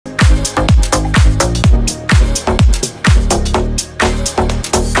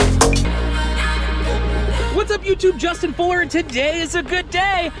YouTube, Justin Fuller, and today is a good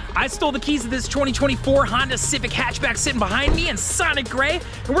day. I stole the keys of this 2024 Honda Civic Hatchback sitting behind me in Sonic Gray,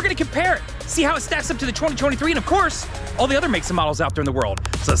 and we're gonna compare it, see how it stacks up to the 2023, and of course, all the other makes and models out there in the world.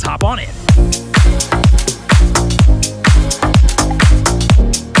 So let's hop on in.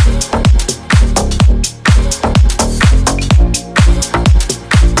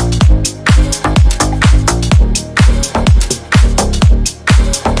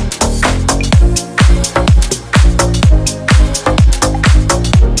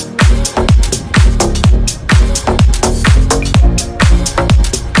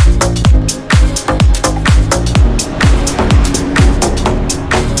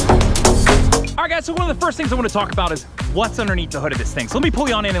 So one of the first things I want to talk about is what's underneath the hood of this thing. So let me pull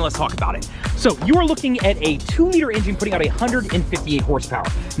you on in and let's talk about it. So you are looking at a 2-liter engine putting out 158 horsepower.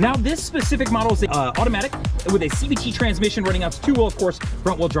 Now this specific model is automatic with a CVT transmission running out to 2-wheel, of course,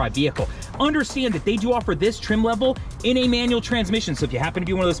 front-wheel drive vehicle. Understand that they do offer this trim level in a manual transmission. So if you happen to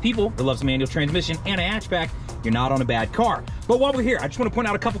be one of those people that loves a manual transmission and a hatchback, you're not on a bad car. But while we're here, I just want to point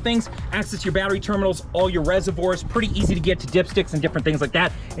out a couple things. Access to your battery terminals, all your reservoirs, pretty easy to get to dipsticks and different things like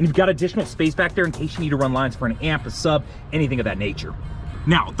that. And you've got additional space back there in case you need to run lines for an amp, a sub, anything of that nature.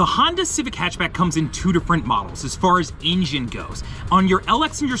 Now, the Honda Civic Hatchback comes in 2 different models as far as engine goes. On your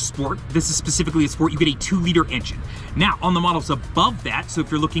LX and your Sport, this is specifically a Sport, you get a 2-liter engine. Now, on the models above that, so if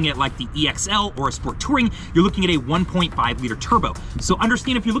you're looking at like the EXL or a Sport Touring, you're looking at a 1.5-liter turbo. So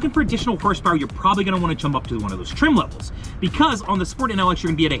understand, if you're looking for additional horsepower, you're probably gonna wanna jump up to one of those trim levels, because on the Sport and LX, you're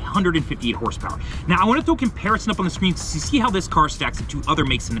gonna be at 158 horsepower. Now, I wanna throw a comparison up on the screen to see how this car stacks up to other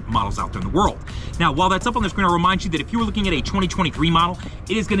makes and models out there in the world. Now, while that's up on the screen, I'll remind you that if you were looking at a 2023 model,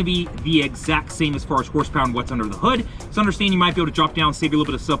 it is going to be the exact same as far as horsepower and what's under the hood. So understand you might be able to drop down, save you a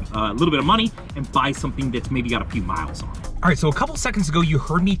little bit of stuff, a little bit of money, and buy something that's maybe got a few miles on it. All right, so a couple seconds ago, you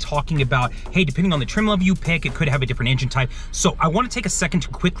heard me talking about, hey, depending on the trim level you pick, it could have a different engine type. So I want to take a second to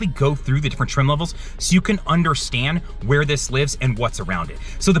quickly go through the different trim levels so you can understand where this lives and what's around it.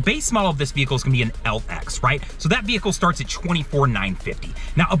 So the base model of this vehicle is going to be an LX, right? So that vehicle starts at $24,950.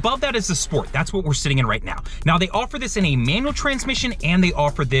 Now above that is the Sport. That's what we're sitting in right now. Now they offer this in a manual transmission and they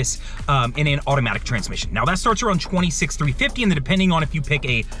offer this in an automatic transmission. Now that starts around $26,350, and then depending on if you pick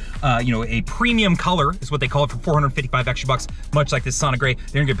a a premium color is what they call it, for 455 extra bucks, much like this Sonic Gray,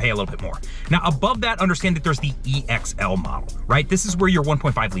 they're gonna pay a little bit more. Now above that, understand that there's the EXL model, right? This is where your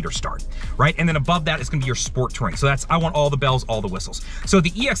 1.5 liter start, right? And then above that is gonna be your Sport Touring. So that's, I want all the bells, all the whistles. So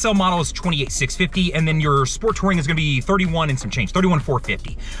the EXL model is $28,650, and then your Sport Touring is gonna be 31 and some change,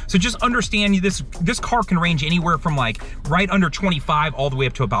 31,450. So just understand this car can range anywhere from like right under 25 all the way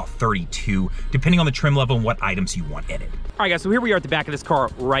up to about 32, depending on the trim level and what items you want in it. All right guys, so here we are at the back of this car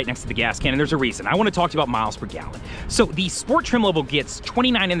right next to the gas can, and there's a reason. I want to talk to you about miles per gallon. So the Sport trim level gets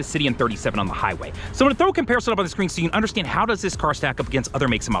 29 in the city and 37 on the highway. So I'm going to throw a comparison up on the screen so you can understand how does this car stack up against other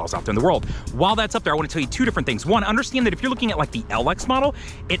makes and models out there in the world. While that's up there, I want to tell you 2 different things. One, understand that if you're looking at like the LX model,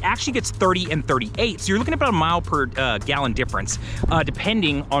 it actually gets 30 and 38. So you're looking at about a mile per gallon difference,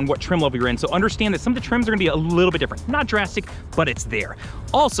 depending on what trim level you're in. So understand that some of the trims are going to be a little bit different. Not drastic, but it's there.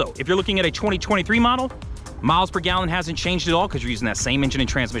 Also, if you're looking at a 2023 model, miles per gallon hasn't changed at all because you're using that same engine and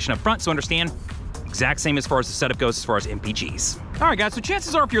transmission up front. So understand, exact same as far as the setup goes, as far as MPGs. All right guys, so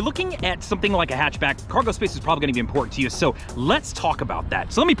chances are if you're looking at something like a hatchback, cargo space is probably gonna be important to you. So let's talk about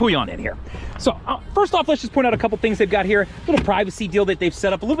that. So let me pull you on in here. So first off, let's just point out a couple things they've got here. A little privacy deal that they've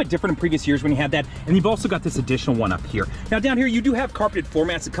set up, a little bit different in previous years when you had that. And you've also got this additional one up here. Now down here, you do have carpeted floor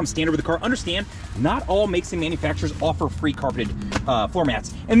mats that come standard with the car. Understand, not all makes and manufacturers offer free carpeted floor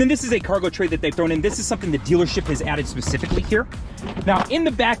mats. And then this is a cargo tray that they've thrown in. This is something the dealership has added specifically here. Now in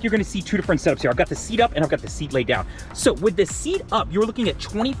the back, you're gonna see 2 different setups here. I've got the seat up and I've got the seat laid down. So with the seat up, you're looking at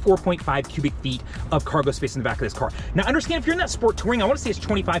 24.5 cubic feet of cargo space in the back of this car. Now understand, if you're in that Sport Touring, I want to say it's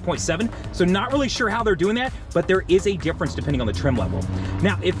 25.7, so not really sure how they're doing that, but there is a difference depending on the trim level.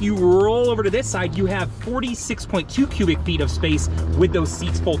 Now if you roll over to this side, you have 46.2 cubic feet of space with those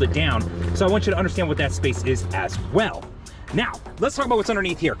seats folded down. So I want you to understand what that space is as well. Now, let's talk about what's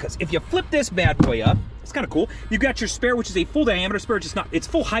underneath here, because if you flip this bad boy up, it's kind of cool. You've got your spare, which is a full diameter spare, it's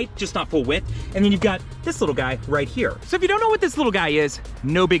full height, just not full width. And then you've got this little guy right here. So if you don't know what this little guy is,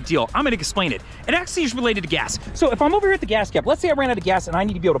 no big deal. I'm gonna explain it. It actually is related to gas. So if I'm over here at the gas cap, let's say I ran out of gas and I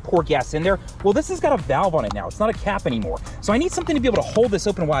need to be able to pour gas in there. Well, this has got a valve on it now. It's not a cap anymore. So I need something to be able to hold this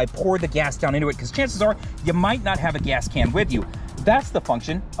open while I pour the gas down into it, because chances are you might not have a gas can with you. that's the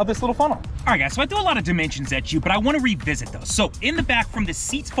function of this little funnel. All right, guys, so I threw a lot of dimensions at you, but I want to revisit those. So in the back, from the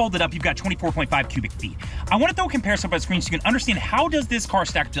seats folded up, you've got 24.5 cubic feet. I want to throw a comparison up on the screen so you can understand how does this car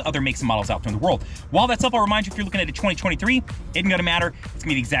stack up to other makes and models out there in the world. While that's up, I'll remind you, if you're looking at a 2023, it isn't going to matter. It's going to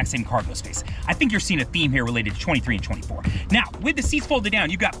be the exact same cargo space. I think you're seeing a theme here related to 23 and 24. Now, with the seats folded down,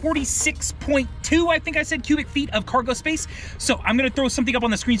 you've got 46.2, I think I said, cubic feet of cargo space. So I'm going to throw something up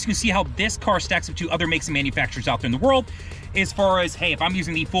on the screen so you can see how this car stacks up to other makes and manufacturers out there in the world. As far as, hey, if I'm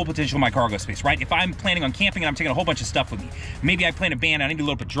using the full potential of my cargo space, right? If I'm planning on camping and I'm taking a whole bunch of stuff with me, maybe I plan a band, I need to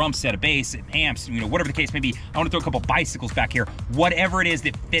load up a drum set, a bass, amps, you know, whatever the case may be. I want to throw a couple bicycles back here. Whatever it is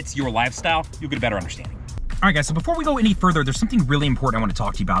that fits your lifestyle, you'll get a better understanding. All right, guys, so before we go any further, there's something really important I want to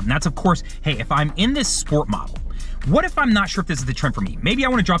talk to you about, and that's, of course, hey, if I'm in this sport model, what if I'm not sure if this is the trend for me? Maybe I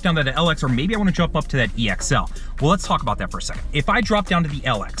want to drop down to the LX, or maybe I want to jump up to that EXL. Well, let's talk about that for a second. If I drop down to the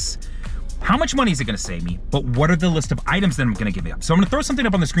LX, how much money is it going to save me? But what are the list of items that I'm going to give up? So I'm going to throw something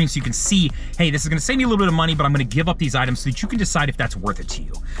up on the screen so you can see, hey, this is going to save me a little bit of money, but I'm going to give up these items so that you can decide if that's worth it to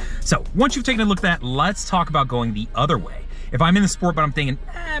you. So once you've taken a look at that, let's talk about going the other way. If I'm in the sport, but I'm thinking,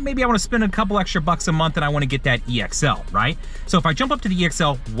 maybe I want to spend a couple extra bucks a month and I want to get that EXL, right? So if I jump up to the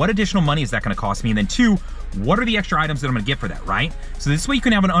EXL, what additional money is that going to cost me? And then two, what are the extra items that I'm going to get for that, right? So this way you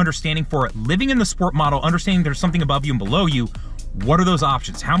can have an understanding for living in the sport model, understanding there's something above you and below you. What are those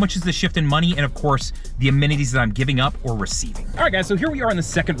options? How much is the shift in money? And of course, the amenities that I'm giving up or receiving. All right, guys, so here we are in the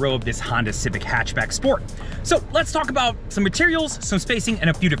second row of this Honda Civic Hatchback Sport. So let's talk about some materials, some spacing, and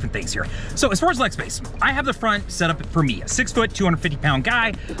a few different things here. So as far as leg space, I have the front set up for me, a 6 foot, 250 pound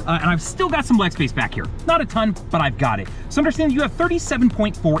guy, and I've still got some leg space back here. Not a ton, but I've got it. So understand you have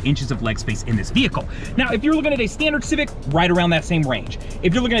 37.4 inches of leg space in this vehicle. Now, if you're looking at a standard Civic, right around that same range.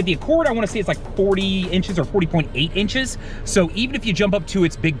 If you're looking at the Accord, I want to say it's like 40 inches or 40.8 inches. So even if you jump up to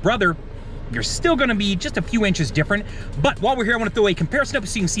its big brother, you're still going to be just a few inches different. But while we're here, I want to throw a comparison up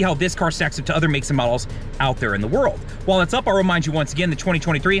so you can see how this car stacks up to other makes and models out there in the world. While it's up, I'll remind you once again, the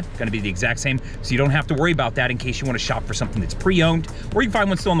 2023 going to be the exact same, so you don't have to worry about that in case you want to shop for something that's pre-owned, or you can find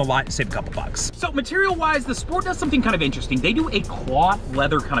one still on the lot and save a couple bucks. So material-wise, the Sport does something kind of interesting. They do a cloth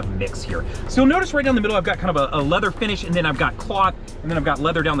leather kind of mix here. So you'll notice right down the middle, I've got kind of a leather finish, and then I've got cloth, and then I've got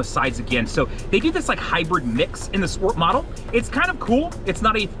leather down the sides again. So they do this like hybrid mix in the Sport model. It's kind of cool. It's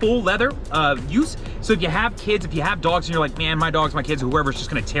not a full leather use. So if you have kids, if you have dogs, and you're like, man, my dogs, my kids, whoever's just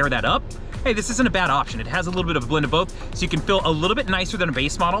gonna tear that up, hey, this isn't a bad option. It has a little bit of a blend of both, so you can feel a little bit nicer than a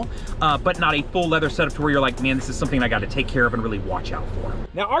base model, but not a full leather setup to where you're like, man, this is something I got to take care of and really watch out for.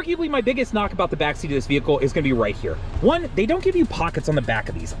 Now, arguably my biggest knock about the backseat of this vehicle is going to be right here. One, they don't give you pockets on the back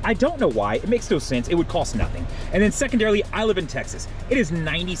of these. I don't know why. It makes no sense. It would cost nothing. And then secondarily, I live in Texas. It is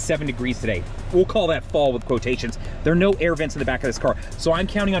 97 degrees today. We'll call that fall with quotations. There are no air vents in the back of this car, so I'm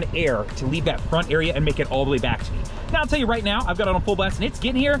counting on air to leave that front area and make it all the way back to me. Now, I'll tell you right now, I've got it on full blast and it's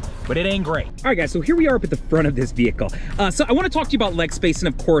getting here, but it ain't great. All right, guys, so here we are up at the front of this vehicle. So I want to talk to you about leg space and,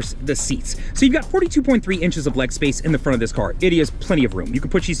 of course, the seats. So you've got 42.3 inches of leg space in the front of this car. It is plenty of room. You can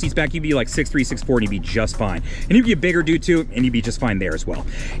push these seats back. You'd be like 6'3", 6'4", and you'd be just fine. And you'd be a bigger dude, too, and you'd be just fine there as well.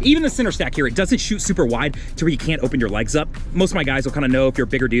 Even the center stack here, it doesn't shoot super wide to where you can't open your legs up. Most of my guys will kind of know if you're a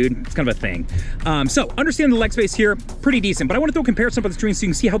bigger dude. It's kind of a thing. So understand the leg space here, pretty decent. But I want to throw a comparison up on the screen so you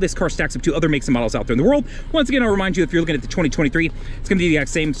can see how this car stacks up to other makes and models out there in the world. Once again, I'll remind you, if you're looking at the 2023, it's going to be the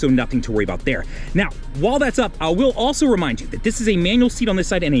exact same, so nothing to worry about there. Now, while that's up, I will also remind you that this is a manual seat on this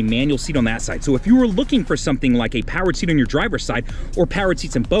side and a manual seat on that side. So if you were looking for something like a powered seat on your driver's side or powered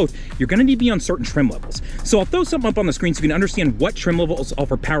seats in both, you're going to need to be on certain trim levels. So I'll throw something up on the screen so you can understand what trim levels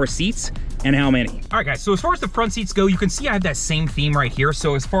offer power seats and how many. All right, guys, so as far as the front seats go, you can see I have that same theme right here.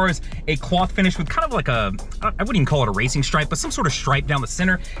 So as far as a cloth finish with kind of like a, I wouldn't even call it a racing stripe, but some sort of stripe down the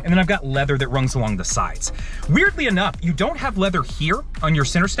center, and then I've got leather that runs along the sides. Weirdly enough, you don't have leather here on your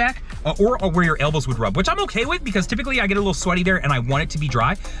center stack or where your elbows would rub, which I'm okay with because typically I get a little sweaty there and I want it to be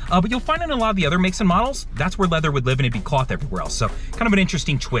dry. But you'll find in a lot of the other makes and models, that's where leather would live and it'd be cloth everywhere else. So kind of an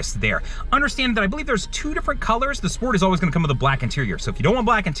interesting twist there. Understand that I believe there's 2 different colors. The Sport is always gonna come with a black interior. So if you don't want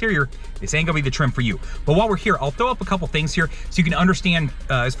black interior, this ain't gonna be the trim for you. But while we're here, I'll throw up a couple things here so you can understand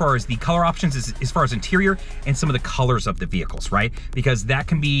as far as the color options, as far as interior and some of the colors of the vehicles, right? Because that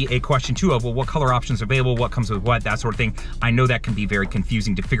can be a question too of, well, what color options are available, what comes with what, that sort of thing. I know that can be very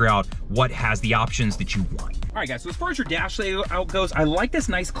confusing to figure out what has the options that you want. All right, guys, so as far as your dash layout goes, I like this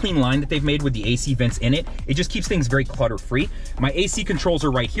nice clean line that they've made with the AC vents in it. It just keeps things very clutter-free. My AC controls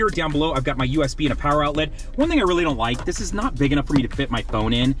are right here. Down below, I've got my USB and a power outlet. One thing I really don't like, this is not big enough for me to fit my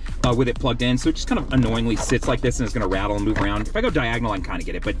phone in with it plugged in, so it just kind of annoyingly sits like this and it's gonna rattle and move around. If I go diagonal, I can kind of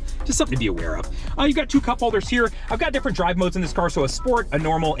get it, but just something to be aware of. You've got 2 cup holders here. I've got different drive modes in this car, so a sport, a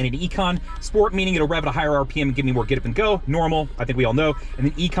normal, and an econ. Sport meaning it'll rev at a higher RPM and give me more get up and go. Normal, I think we all know. And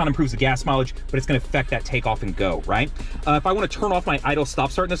then econ improves the gas mileage, but it's gonna affect that takeoff and go, right? If I want to turn off my idle stop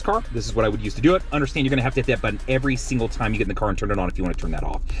start in this car, this is what I would use to do it. Understand you're going to have to hit that button every single time you get in the car and turn it on if you want to turn that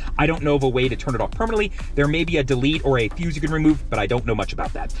off. I don't know of a way to turn it off permanently. There may be a delete or a fuse you can remove, but I don't know much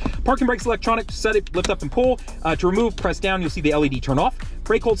about that. Parking brakes electronic, set it, lift up and pull. To remove, press down, you'll see the LED turn off.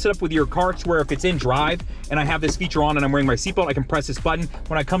 Brake hold set up with your car to where if it's in drive and I have this feature on and I'm wearing my seatbelt, I can press this button.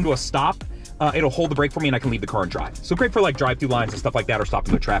 When I come to a stop, it'll hold the brake for me and I can leave the car and drive. So great for like drive-through lines and stuff like that or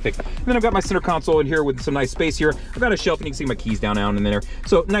stopping the traffic. And then I've got my center console in here with some nice space here. I've got a shelf and you can see my keys down in there.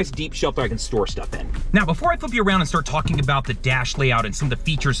 So nice deep shelf that I can store stuff in. Now, before I flip you around and start talking about the dash layout and some of the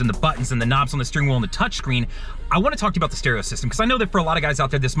features and the buttons and the knobs on the steering wheel and the touchscreen, I want to talk to you about the stereo system because I know that for a lot of guys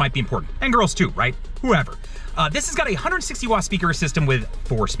out there, this might be important. And girls too, right? Whoever. This has got a 160 watt speaker system with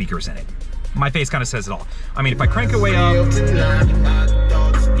 4 speakers in it. My face kind of says it all. I mean, if I crank it way up,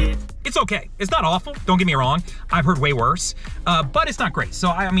 it's okay. It's not awful, don't get me wrong. I've heard way worse, but it's not great. So,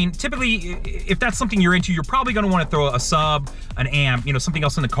 I mean, typically, if that's something you're into, you're probably gonna wanna throw a sub, an amp, you know, something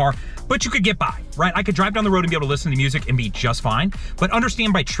else in the car, but you could get by, right? I could drive down the road and be able to listen to music and be just fine, but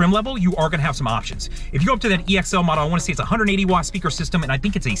understand by trim level, you are gonna have some options. If you go up to that EXL model, I wanna say it's a 180 watt speaker system, and I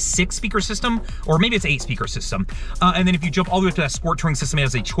think it's a 6 speaker system, or maybe it's 8 speaker system. And then if you jump all the way up to that Sport Touring system, it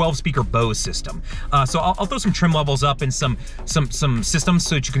has a 12 speaker Bose system. So I'll throw some trim levels up and some systems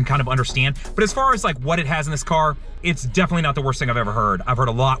so that you can kind of understand. But as far as like what it has in this car, it's definitely not the worst thing I've ever heard. I've heard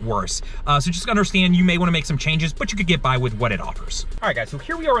a lot worse. So just understand you may want to make some changes, but you could get by with what it offers. All right, guys, so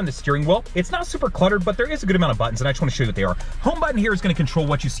here we are on the steering wheel. It's not super cluttered, but there is a good amount of buttons, and I just want to show you what they are. Home button here is going to control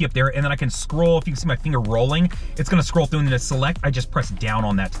what you see up there, and then I can scroll. If you can see my finger rolling, it's going to scroll through and then to select. I just press down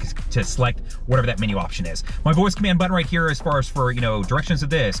on that to select whatever that menu option is. My voice command button right here as far as for, you know, directions of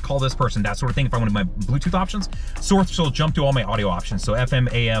this, call this person, that sort of thing. If I wanted my Bluetooth options, Source will jump to all my audio options. So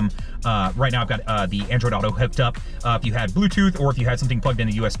FM, AM, right now I've got the Android Auto hooked up. If you had Bluetooth or if you had something plugged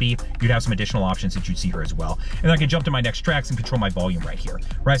into USB, you'd have some additional options that you'd see here as well. And then I can jump to my next tracks and control my volume right here,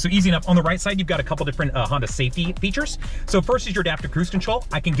 right? So easy enough. On the right side, you've got a couple different Honda safety features. So first is your adaptive cruise control.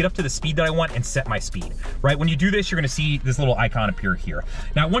 I can get up to the speed that I want and set my speed, right? When you do this, you're gonna see this little icon appear here.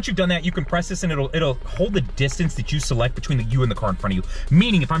 Now, once you've done that, you can press this and it'll hold the distance that you select between you and the car in front of you.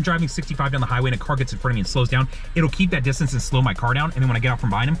 Meaning if I'm driving 65 down the highway and a car gets in front of me and slows down, it'll keep that distance and slow my car down. And then when I get out from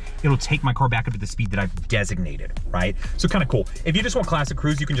behind him, it'll take my car back up to the speed that I've designated, right? So kind of cool. If you just want classic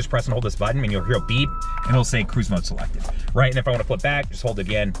cruise, you can just press and hold this button and you'll hear a beep and it'll say cruise mode selected, right? And if I want to flip back, just hold it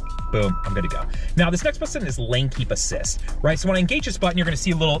again, boom, I'm good to go. Now this next button is lane keep assist, right? So when I engage this button, you're going to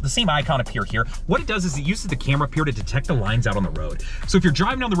see the same icon appear here. What it does is it uses the camera up here to detect the lines out on the road. So if you're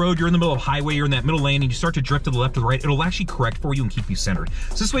driving down the road, you're in the middle of a highway, you're in that middle lane and you start to drift to the left or the right, it'll actually correct for you and keep you centered.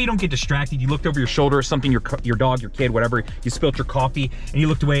 So this way you don't get distracted. You looked over your shoulder or something, your dog, your kid, whatever, you spilled your coffee and you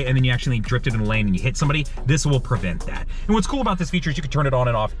looked away and then you actually drifted in the lane and you hit somebody. This will prevent that. And what's cool about this feature is you can turn it on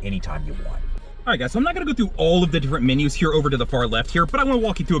and off anytime you want. All right, guys, so I'm not gonna go through all of the different menus here over to the far left here, but I wanna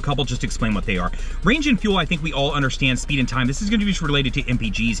walk you through a couple just to explain what they are. Range and fuel, I think we all understand. Speed and time. This is gonna be related to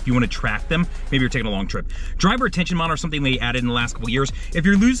MPGs if you wanna track them. Maybe you're taking a long trip. Driver attention monitor, something they added in the last couple of years. If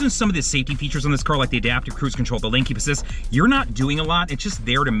you're losing some of the safety features on this car, like the adaptive cruise control, the lane keep assist, you're not doing a lot. It's just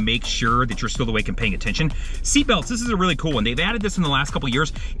there to make sure that you're still awake and paying attention. Seatbelts, this is a really cool one. They've added this in the last couple of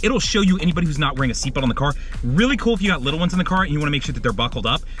years. It'll show you anybody who's not wearing a seatbelt on the car. Really cool if you got little ones in the car and you wanna make sure that they're buckled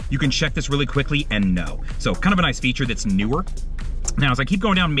up. You can check this really quickly and know. So kind of a nice feature that's newer. Now, as I keep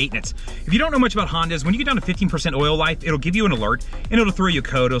going down maintenance, if you don't know much about Hondas, when you get down to 15% oil life, it'll give you an alert and it'll throw you a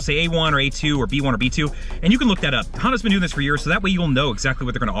code. It'll say A1 or A2 or B1 or B2, and you can look that up. Honda's been doing this for years, so that way you'll know exactly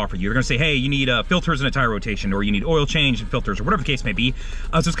what they're gonna offer you. They're gonna say, hey, you need filters and a tire rotation, or you need oil change and filters, or whatever the case may be.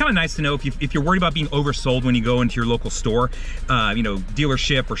 So it's kind of nice to know if you're worried about being oversold when you go into your local store, you know,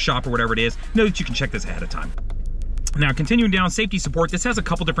 dealership or shop or whatever it is, know that you can check this ahead of time. Now, continuing down, safety support, this has a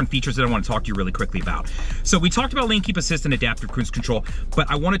couple different features that I want to talk to you really quickly about. So we talked about lane keep assist and adaptive cruise control,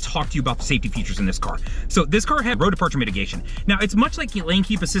 but I want to talk to you about the safety features in this car. So this car had road departure mitigation. Now, it's much like lane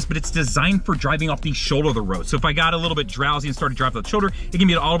keep assist, but it's designed for driving off the shoulder of the road. So if I got a little bit drowsy and started driving off the shoulder, it can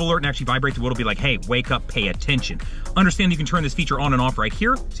be an audible alert and actually vibrate the wheel to be like, hey, wake up, pay attention. Understand you can turn this feature on and off right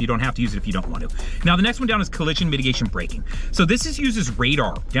here, so you don't have to use it if you don't want to. Now, the next one down is collision mitigation braking. So this uses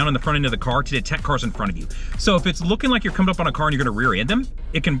radar down on the front end of the car to detect cars in front of you. So if it's looking looking like you're coming up on a car and you're gonna rear end them,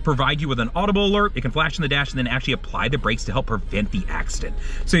 it can provide you with an audible alert, it can flash in the dash, and then actually apply the brakes to help prevent the accident.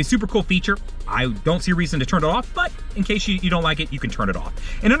 So a super cool feature. I don't see a reason to turn it off, but in case you don't like it, you can turn it off.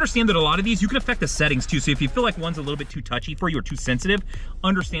 And understand that a lot of these, you can affect the settings too. So if you feel like one's a little bit too touchy for you or too sensitive,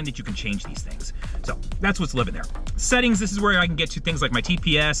 understand that you can change these things. So that's what's living there. Settings, this is where I can get to things like my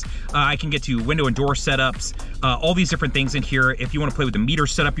TPS, I can get to window and door setups, all these different things in here. If you wanna play with the meter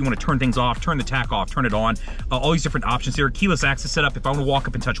setup, you wanna turn things off, turn the tack off, turn it on, all these different options here. Keyless access setup, if I wanna walk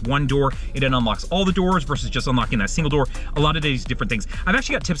up and touch one door, it then unlocks all the doors versus just unlocking that single door. A lot of these different things. I've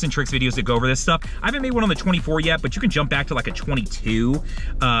actually got tips and tricks videos that go over this stuff. I haven't made one on the 24 yet, but you can jump back to like a 22.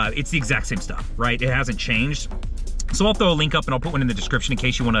 It's the exact same stuff, right? It hasn't changed. So I'll throw a link up and I'll put one in the description in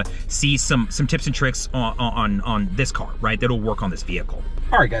case you want to see some tips and tricks on this car, right? That'll work on this vehicle.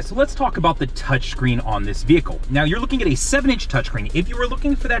 All right, guys, so let's talk about the touchscreen on this vehicle. Now, you're looking at a 7-inch touchscreen. If you were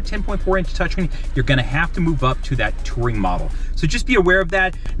looking for that 10.4-inch touchscreen, you're gonna have to move up to that touring model. So just be aware of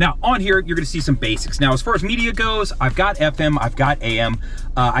that. Now, on here, you're gonna see some basics. Now, as far as media goes, I've got FM, I've got AM.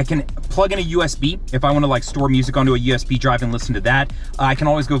 I can plug in a USB if I wanna like store music onto a USB drive and listen to that. I can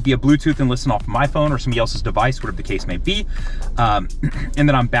always go via Bluetooth and listen off my phone or somebody else's device, whatever the case may be. And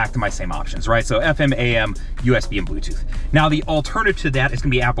then I'm back to my same options, right? So FM, AM, USB, and Bluetooth. Now, the alternative to that is gonna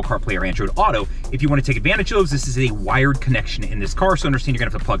be Apple Carplay or Android Auto. If you wanna take advantage of those, this is a wired connection in this car, so understand you're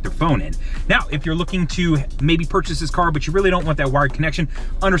gonna have to plug their phone in. Now, if you're looking to maybe purchase this car, but you really don't want that wired connection,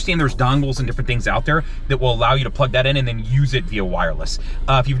 understand there's dongles and different things out there that will allow you to plug that in and then use it via wireless.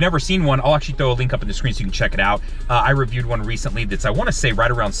 If you've never seen one, I'll actually throw a link up in the screen so you can check it out. I reviewed one recently that's, I wanna say, right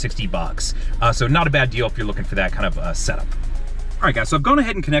around 60 bucks. So not a bad deal if you're looking for that kind of setup. All right, guys, so I've gone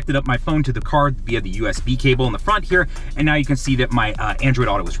ahead and connected up my phone to the car via the USB cable in the front here, and now you can see that my Android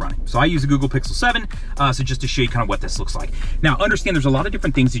Auto is running. So I use a Google Pixel 7, so just to show you kind of what this looks like. Now, understand there's a lot of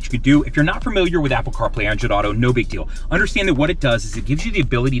different things that you could do. If you're not familiar with Apple CarPlay, Android Auto, no big deal. Understand that what it does is it gives you the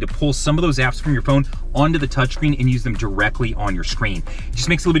ability to pull some of those apps from your phone onto the touchscreen and use them directly on your screen. It just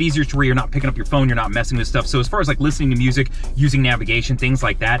makes it a little bit easier to where you're not picking up your phone, you're not messing with stuff. So as far as like listening to music, using navigation, things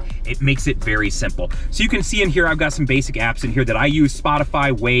like that, it makes it very simple. So you can see in here, I've got some basic apps in here that I use: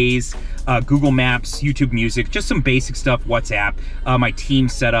 Spotify, Waze, Google Maps, YouTube Music, just some basic stuff, WhatsApp, my team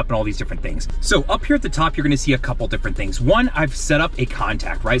setup, and all these different things. So up here at the top, you're gonna see a couple different things. One, I've set up a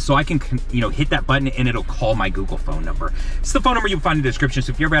contact, right? So I can, hit that button and it'll call my Google phone number. It's the phone number you'll find in the description.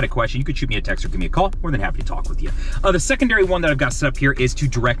 So if you ever had a question, you could shoot me a text or give me a call. More than happy to talk with you. The secondary one that I've got set up here is to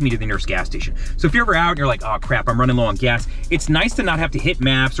direct me to the nearest gas station. So if you're ever out and you're like, oh crap, I'm running low on gas, it's nice to not have to hit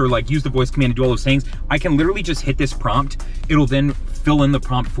maps or like use the voice command to do all those things. I can literally just hit this prompt. It'll then fill in the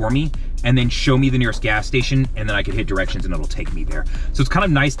prompt for me and then show me the nearest gas station, and then I can hit directions and it'll take me there. So it's kind of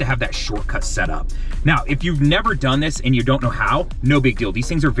nice to have that shortcut set up. Now, if you've never done this and you don't know how, no big deal. These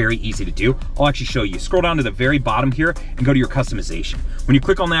things are very easy to do. I'll actually show you. Scroll down to the very bottom here and go to your customization. When you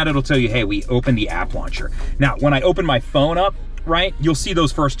click on that, it'll tell you, hey, we open the app launcher. Now, when I open my phone up, right, you'll see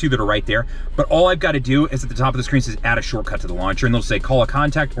those first two that are right there, but all I've got to do is at the top of the screen says add a shortcut to the launcher, and they'll say call a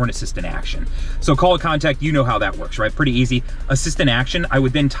contact or an assistant action. So call a contact, you know how that works, right? Pretty easy. Assistant action, I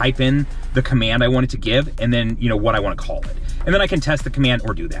would then type in the command I want it to give and then what I want to call it. And then I can test the command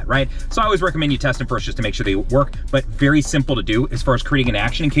or do that, right? So I always recommend you test them first just to make sure they work, but very simple to do as far as creating an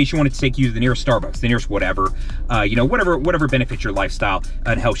action in case you want it to take you to the nearest Starbucks, the nearest whatever, whatever benefits your lifestyle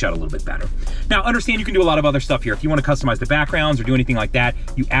and helps you out a little bit better. Now, understand you can do a lot of other stuff here. If you want to customize the backgrounds or do anything like that,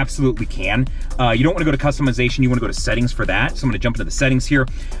 you absolutely can. You don't want to go to customization, you want to go to settings for that. So I'm going to jump into the settings here.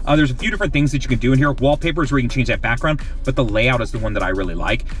 There's a few different things that you can do in here. Wallpaper is where you can change that background, but the layout is the one that I really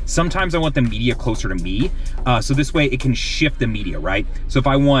like. Sometimes I want the media closer to me, so this way it can shift the media, right? So if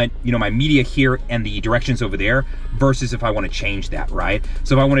I want, my media here and the directions over there versus if I want to change that, right?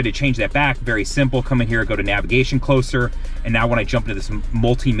 So if I wanted to change that back, very simple, come in here, go to navigation closer, and now when I jump into this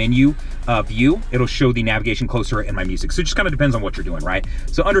multi-menu view, it'll show the navigation closer and my music. So it just kind of depends on what you're doing, right?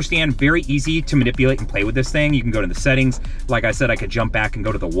 So understand, very easy to manipulate and play with this thing. You can go to the settings. Like I said, I could jump back and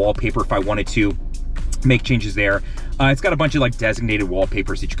go to the wallpaper if I wanted to, make changes there. It's got a bunch of like designated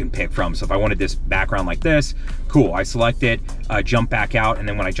wallpapers that you can pick from. So if I wanted this background like this, cool, I select it, jump back out, and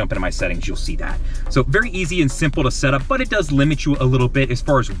then when I jump into my settings, you'll see that. So very easy and simple to set up, but it does limit you a little bit as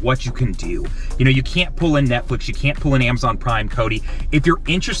far as what you can do. You can't pull in Netflix, you can't pull in Amazon Prime, Cody. If you're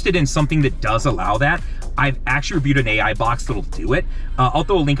interested in something that does allow that, I've actually reviewed an AI box that'll do it. I'll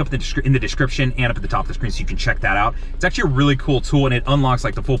throw a link up in the description and up at the top of the screen so you can check that out. It's actually a really cool tool, and it unlocks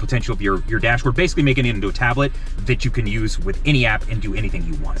like the full potential of your dashboard, basically making it into a tablet that you you can use with any app and do anything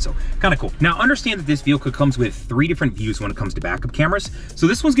you want. So kind of cool. Now understand that this vehicle comes with 3 different views when it comes to backup cameras. So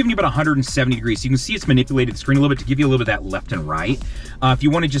this one's giving you about 170 degrees. So you can see it's manipulated the screen a little bit to give you a little bit of that left and right. If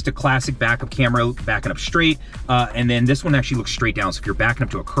you wanted just a classic backup camera, backing up straight, and then this one actually looks straight down. So if you're backing up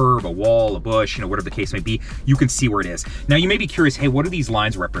to a curb, a wall, a bush, you know, whatever the case may be, you can see where it is. Now you may be curious, hey, what do these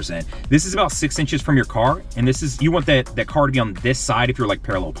lines represent? This is about 6 inches from your car, and this is, you want that car to be on this side if you're like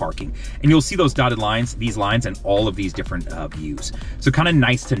parallel parking. And you'll see those dotted lines, these lines, and all of these different views. So kind of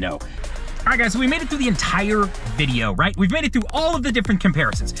nice to know. All right, guys, so we made it through the entire video, right? We've made it through all of the different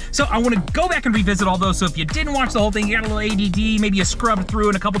comparisons. So I want to go back and revisit all those. So if you didn't watch the whole thing, you got a little ADD, maybe you scrubbed through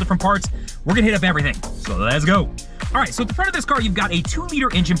in a couple different parts, we're gonna hit up everything. So let's go. All right, so at the front of this car, you've got a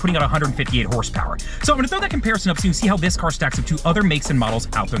 2-liter engine putting out 158 horsepower. So I'm gonna throw that comparison up so you can see how this car stacks up to other makes and models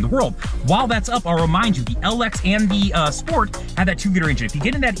out there in the world. While that's up, I'll remind you, the LX and the Sport have that 2-liter engine. If you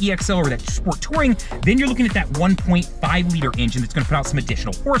get in that EXL or that Sport Touring, then you're looking at that 1.5-liter engine that's gonna put out some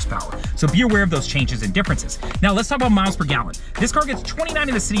additional horsepower. So be aware of those changes and differences. Now let's talk about miles per gallon. This car gets 29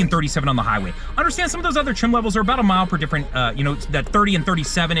 in the city and 37 on the highway. Understand some of those other trim levels are about a mile per different, you know, that 30 and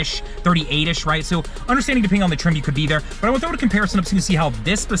 37-ish, 38-ish, right? So understanding depending on the trim you could be there, but I want to throw a comparison up so you can see how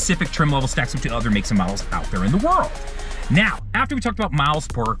this specific trim level stacks up to other makes and models out there in the world. Now, after we talked about miles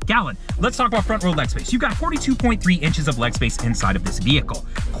per gallon, let's talk about front row leg space. You've got 42.3 inches of leg space inside of this vehicle.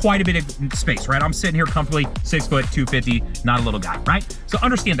 Quite a bit of space, right? I'm sitting here comfortably, 6 foot, 250, not a little guy, right? So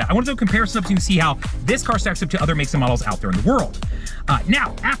understand that. I want to do a comparison up so you can see how this car stacks up to other makes and models out there in the world.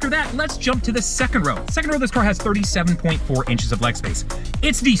 Now, after that, let's jump to the second row. Second row, this car has 37.4 inches of leg space.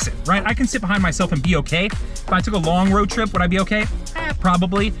 It's decent, right? I can sit behind myself and be okay. If I took a long road trip, would I be okay?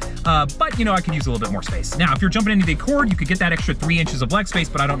 Probably, but you know, I could use a little bit more space. Now, if you're jumping into the Accord, you could get that extra 3 inches of leg space,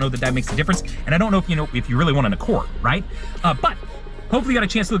 but I don't know that that makes a difference. And I don't know if you really want an Accord, right? But hopefully you got a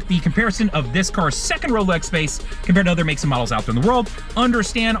chance to look at the comparison of this car's second row leg space compared to other makes and models out there in the world.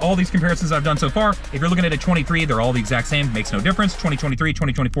 Understand all these comparisons I've done so far. If you're looking at a 23, they're all the exact same, makes no difference. 2023,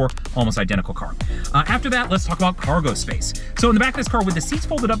 2024, almost identical car. After that, let's talk about cargo space. So in the back of this car, with the seats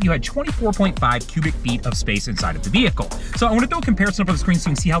folded up, you had 24.5 cubic feet of space inside of the vehicle. So I want to throw a comparison up on the screen so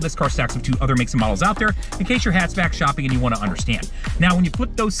you can see how this car stacks up to other makes and models out there in case you're hatchback shopping and you want to understand. Now, when you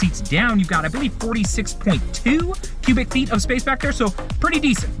flip those seats down, you've got, I believe, 46.2 cubic feet of space back there. So pretty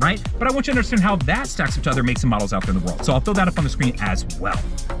decent, right? But I want you to understand how that stacks up to other makes and models out there in the world. So I'll throw that up on the screen as well.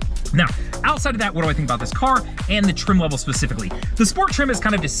 Now, outside of that, what do I think about this car and the trim level specifically? The Sport trim is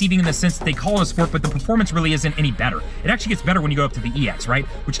kind of deceiving in the sense that they call it a Sport, but the performance really isn't any better. It actually gets better when you go up to the EX, right?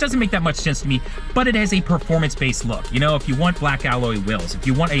 Which doesn't make that much sense to me, but it has a performance-based look. You know, if you want black alloy wheels, if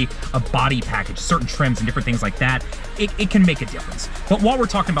you want a body package, certain trims and different things like that, it can make a difference. But while we're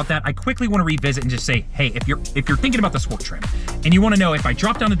talking about that, I quickly want to revisit and just say, hey, if you're thinking about the Sport trim and you want to know if I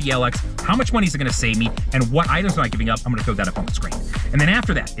drop down to the LX, how much money is it going to save me and what items am I giving up, I'm going to throw that up on the screen. And then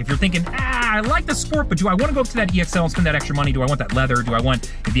after that, if you're thinking, I like the Sport, but do I want to go up to that EXL and spend that extra money? Do I want that leather? Do I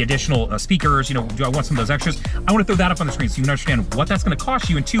want the additional speakers? You know, do I want some of those extras? I want to throw that up on the screen so you can understand what that's going to cost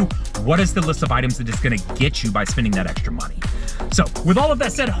you, and 2, what is the list of items that it's going to get you by spending that extra money. So with all of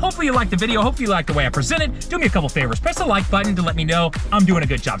that said, hopefully you liked the video. Hopefully you liked the way I presented. Do me a couple favors. Press the like button to let me know I'm doing a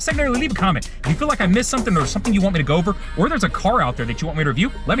good job. Secondarily, leave a comment. If you feel like I missed something or something you want me to go over, or there's a car out there that you want me to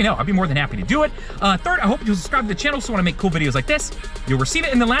review, let me know. I'd be more than happy to do it. Third, I hope you'll subscribe to the channel so when I make cool videos like this, you'll receive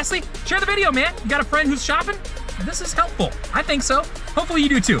it. And then lastly, share the video, man. You got a friend who's shopping? This is helpful. I think so. Hopefully you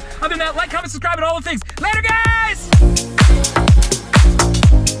do too. Other than that, like, comment, subscribe, and all the things. Later, guys!